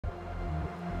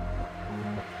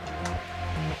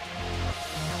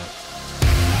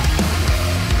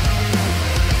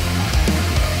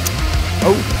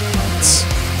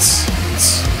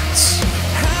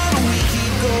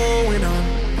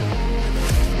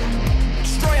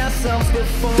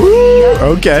Woo,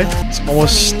 okay. It's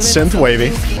almost synth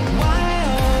wavy.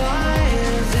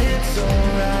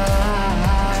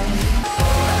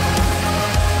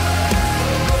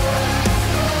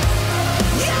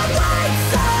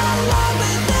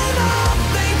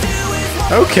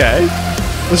 Okay.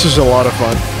 This is a lot of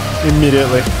fun.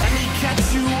 Immediately.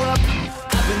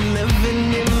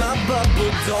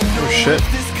 Oh shit.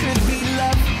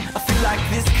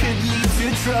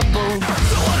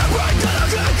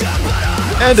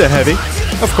 And a heavy.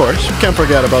 Of course. Can't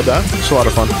forget about that. It's a lot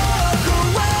of fun.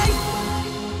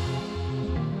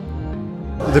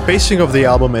 The pacing of the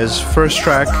album is first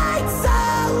track,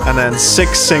 and then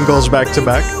 6 singles back to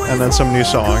back, and then some new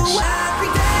songs.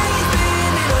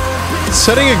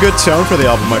 Setting a good tone for the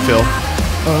album, I feel.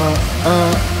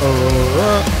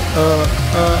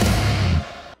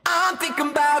 I'm thinking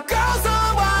about girls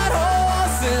on white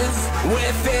horses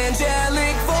with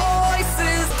angelic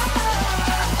voices.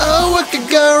 Oh, what could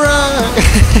go wrong?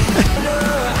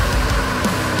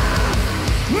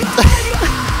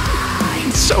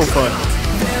 It's so fun.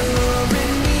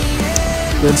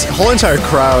 The whole entire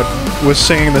crowd was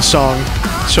singing the song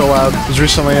so loud. It was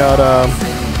recently at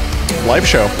live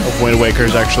show of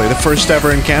Windwaker's, actually, the first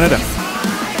ever in Canada.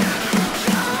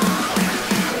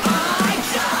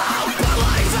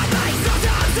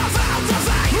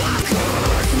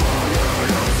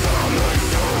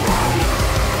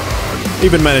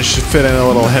 Even managed to fit in a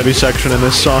little heavy section in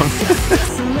this song.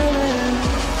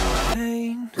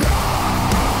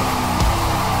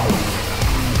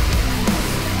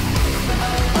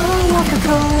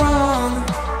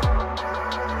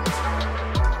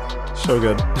 So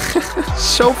good.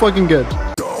 So fucking good.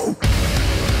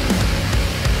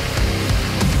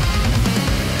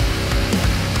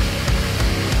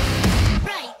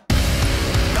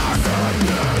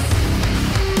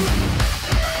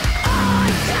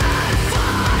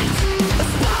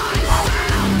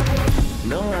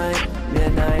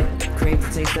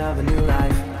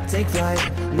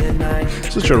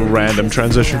 Such a random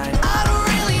transition.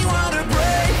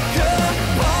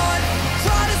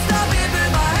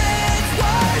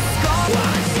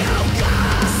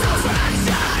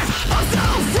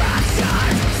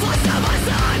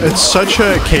 It's such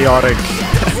a chaotic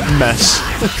mess.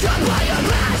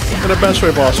 In the best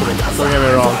way possible, don't get me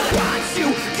wrong.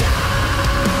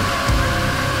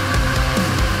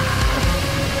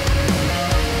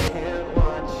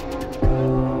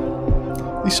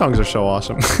 These songs are so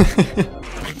awesome.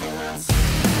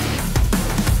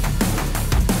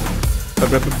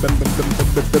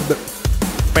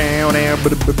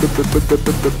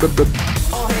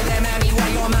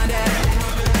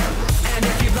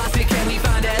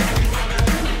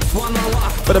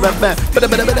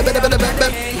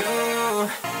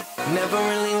 Never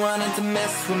really wanted to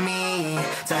mess with me,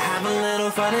 to have a little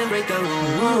fun and break the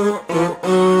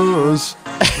rules.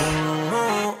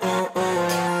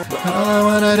 All I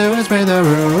wanna do is break the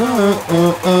rules.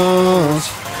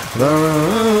 The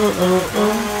rules.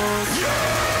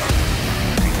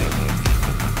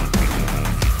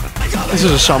 This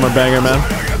is a summer banger, man.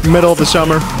 Middle of the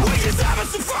summer.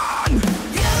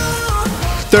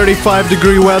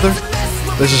 35-degree weather.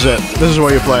 This is it. This is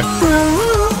what you play.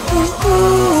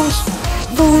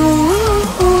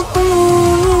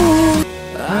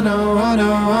 I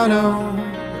know.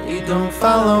 You don't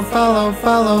follow.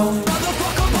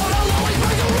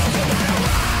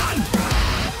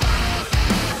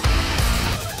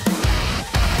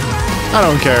 I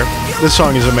don't care. This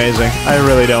song is amazing. I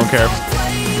really don't care.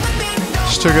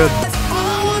 It's too good. All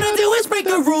I wanna do is break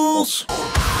the rules.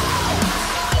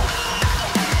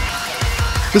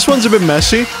 This one's a bit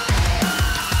messy.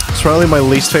 It's probably my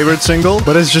least favorite single,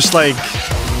 but it's just like,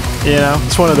 you know,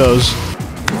 it's one of those.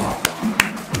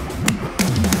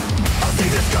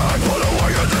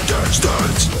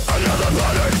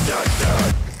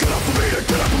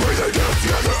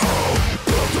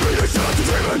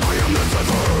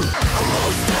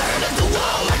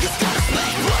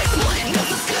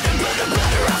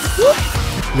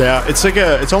 Yeah, it's like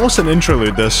it's almost an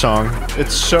interlude, this song.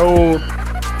 It's so,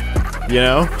 you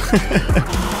know?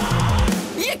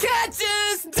 You can't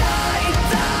just die.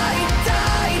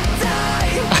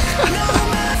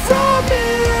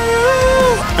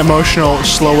 Emotional,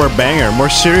 slower banger, more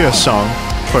serious song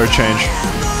for a change.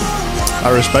 I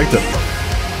respect it.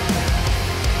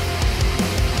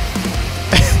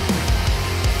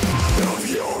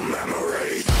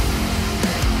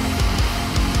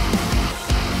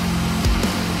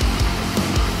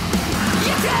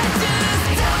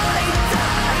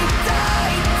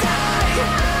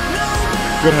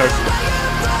 Good hook.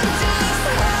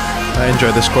 I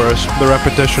enjoy this chorus. The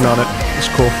repetition on it is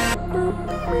cool.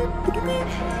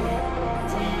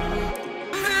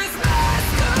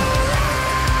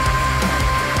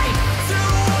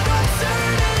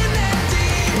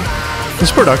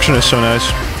 This production is so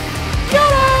nice. Get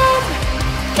up!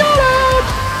 Get up!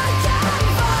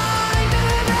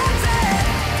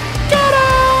 Get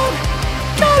up!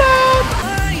 Get up!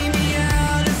 Find me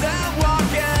out as I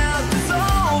walk out this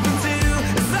open to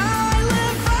a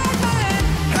silent fragment.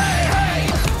 Hey, hey!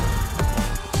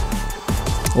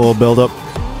 A little build up.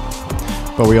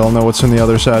 But we all know what's on the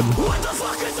other side. What the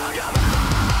fuck is on your mind?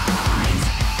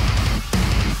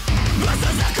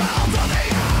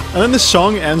 And then the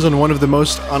song ends on one of the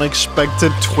most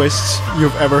unexpected twists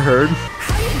you've ever heard.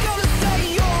 How you gonna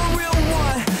say you're a real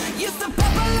one? Used to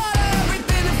pop a lot of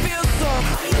everything that feels so.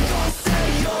 How you gonna say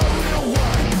you're a real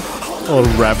one? A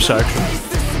little rap section.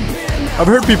 I've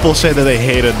heard people say that they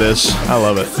hated this. I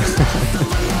love it.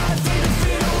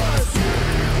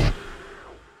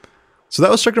 So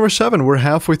that was track number 7. We're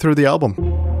halfway through the album.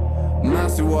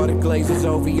 Master water glazes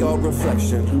over your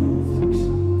reflection.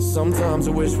 Sometimes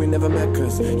I wish we never met,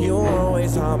 cause you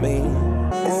always haunt me.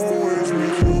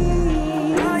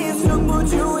 I used to put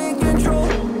you in control.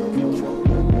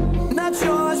 Not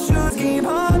sure I should keep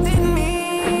haunting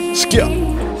me. Skip.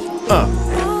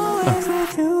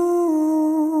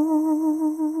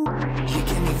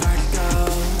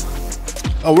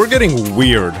 Oh, we're getting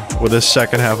weird with this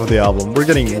second half of the album. We're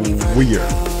getting weird.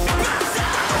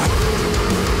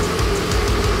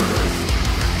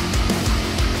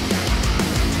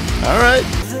 All right.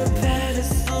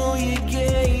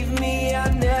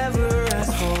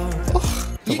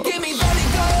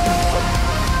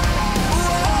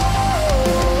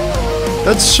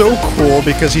 That's so cool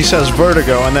because he says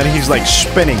vertigo and then he's like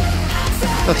spinning.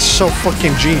 That's so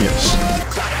fucking genius.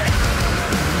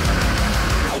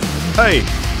 Hey,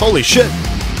 holy shit.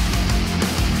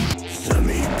 Send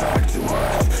me back to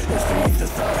earth. Feed the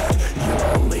thirst. You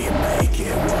only make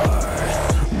it worse.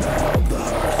 Now the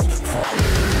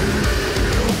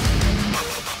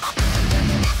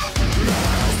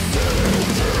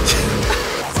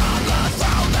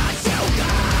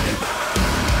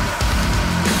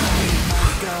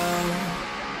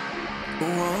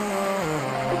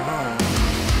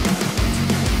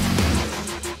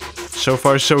So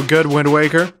far, so good,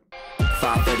 Windwaker.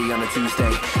 5:30 on a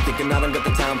Tuesday. Thinking I done got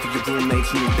the time for your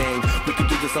roommate's new thing. We could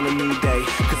do this on a new day.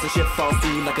 Cause the shit falls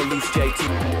through like a loose JT.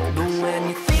 But when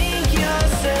you think you're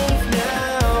safe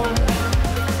now,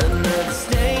 another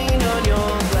stain on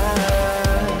your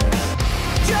glass.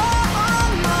 You're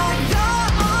on my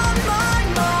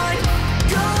mind.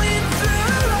 Going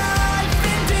through life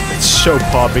into It's so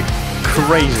poppy.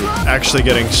 Crazy. Actually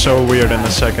getting so weird in the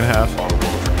second half.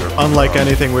 Unlike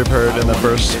anything we've heard in the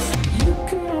first.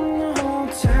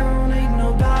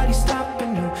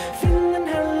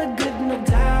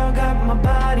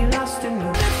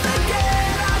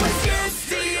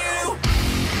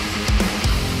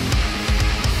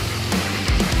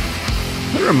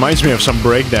 It reminds me of some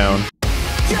breakdown.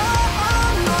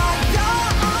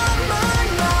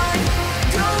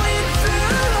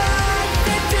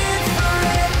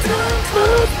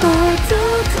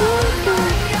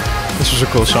 This was a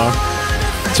cool song.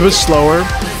 It's a bit slower,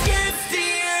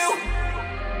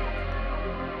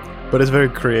 but it's very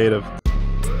creative.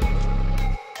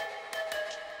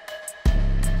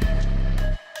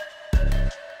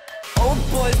 Old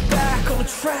boy's back on the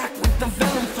track with the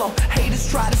venom flow. Haters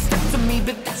try to step to me,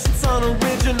 but that shit's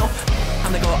unoriginal.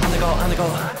 On the go.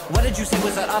 What did you say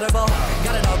was that audible?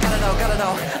 Got it all.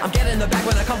 I'm getting the back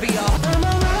when I come for y'all. I'm a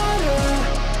rider.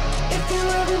 If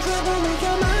you're having trouble, make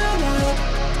your mind up.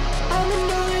 I've been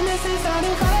doing this since I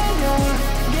didn't call you.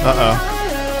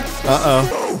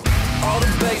 All the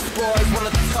base boys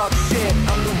wanna talk shit.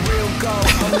 I'm the real go.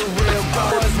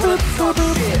 Boys wanna talk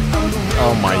shit. I'm the real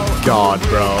Oh my god,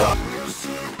 bro.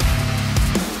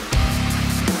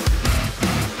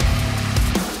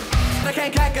 I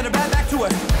can't get a back to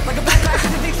us. Like a backpack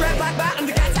in the trap, black bat, and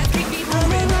the cats keep me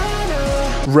moving.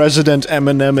 Resident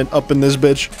Eminem up in this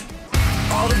bitch.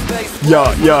 All the base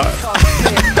Yeah.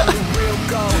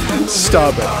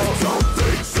 Stop it.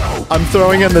 I'm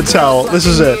throwing in the towel. This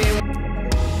is it.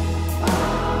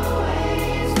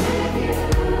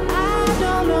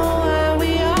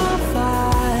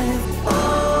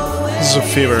 This is a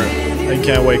fever. I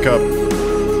can't wake up.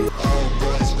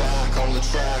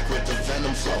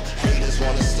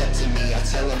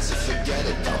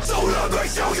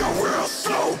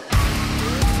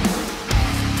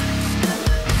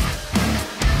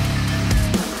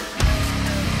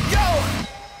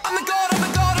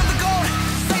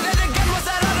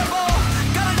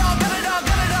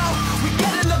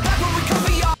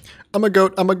 I'm a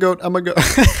goat.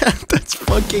 That's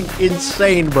fucking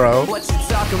insane, bro. What you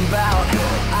talking about?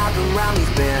 I've been around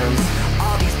these bands.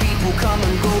 All these people come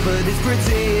and go, but it's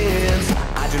pretend.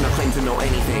 I do do not claim to know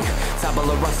anything.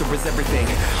 Tabula rasa is everything.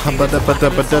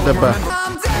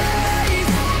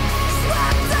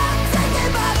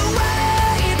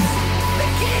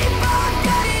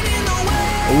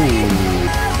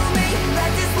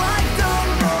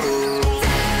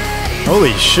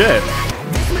 Holy shit.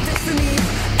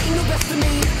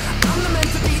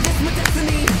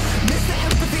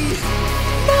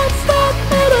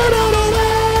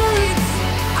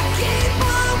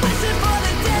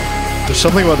 There's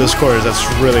something about this chorus that's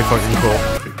really fucking cool.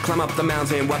 Climb up the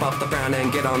mountain, wipe up the frown,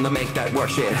 and get on the make that work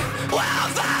shit.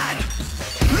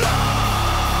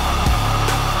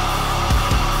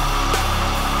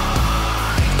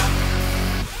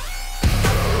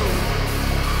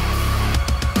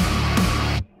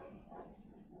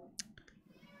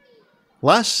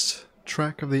 Last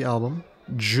track of the album,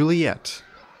 Juliet,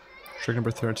 track number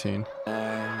 13. None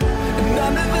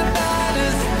of it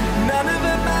matters, none of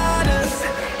it matters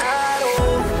at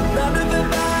all. None of it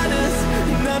matters,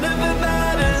 none of it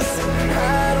matters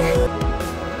at all.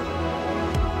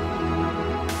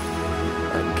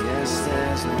 I guess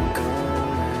there's no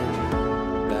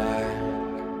going back.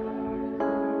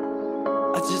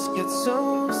 I just get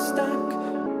so stuck,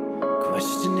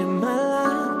 questioning my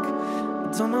luck.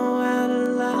 I don't know how to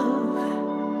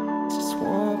love, just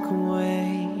walk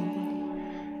away.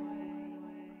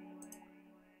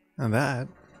 And that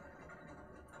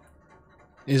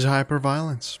is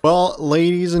Hyperviolence. Well,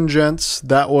 ladies and gents,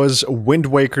 that was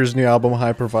Windwaker's new album,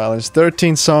 Hyperviolence.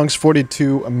 13 songs,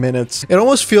 42 minutes. It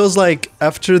almost feels like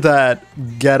after that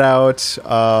Get Out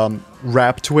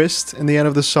rap twist in the end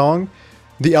of the song,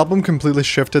 the album completely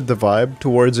shifted the vibe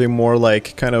towards a more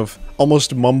like kind of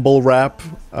almost mumble rap,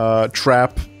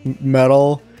 trap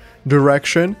metal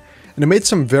direction. And it made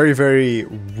some very, very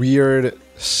weird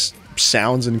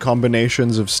sounds and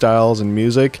combinations of styles and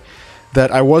music that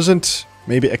I wasn't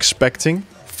maybe expecting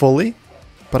fully,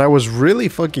 but I was really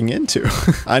fucking into.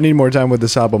 I need more time with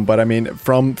this album, but I mean,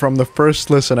 from the first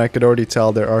listen, I could already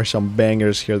tell there are some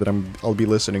bangers here that I'll be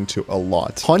listening to a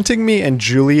lot. Haunting Me and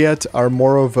Juliet are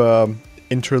more of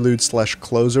interlude /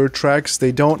 closer tracks.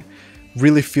 They don't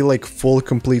really feel like full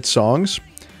complete songs,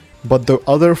 but the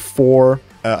other four,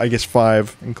 I guess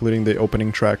 5, including the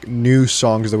opening track, new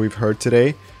songs that we've heard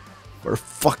today, are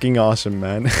fucking awesome,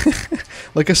 man.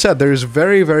 Like I said, there's a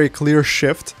very, very clear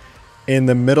shift in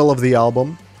the middle of the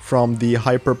album from the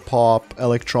hyper pop,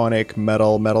 electronic,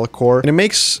 metalcore. And it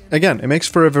makes, again, it makes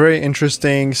for a very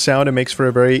interesting sound. It makes for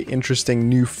a very interesting,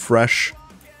 new, fresh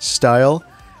style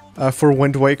for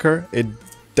Windwaker. It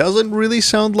doesn't really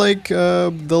sound like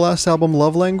the last album,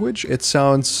 Love Language. It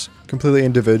sounds completely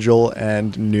individual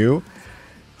and new.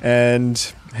 And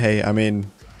hey, I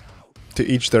mean, to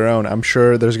each their own. I'm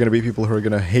sure there's going to be people who are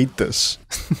going to hate this.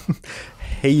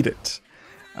 Hate it.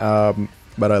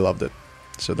 But I loved it.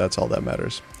 So that's all that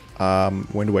matters.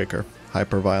 Windwaker,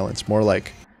 Hyperviolence. More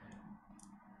like...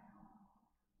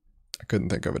 I couldn't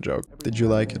think of a joke. Did you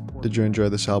like it? Did you enjoy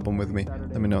this album with me?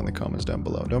 Let me know in the comments down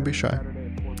below. Don't be shy.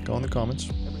 Go in the comments.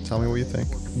 Tell me what you think.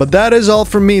 But that is all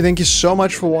from me. Thank you so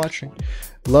much for watching.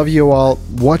 Love you all.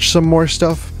 Watch some more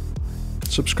stuff.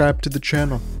 Subscribe to the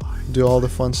channel. Do all the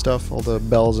fun stuff, all the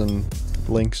bells and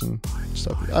links and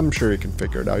stuff. I'm sure you can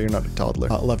figure it out. You're not a toddler.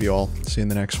 Love you all. See you in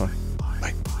the next one.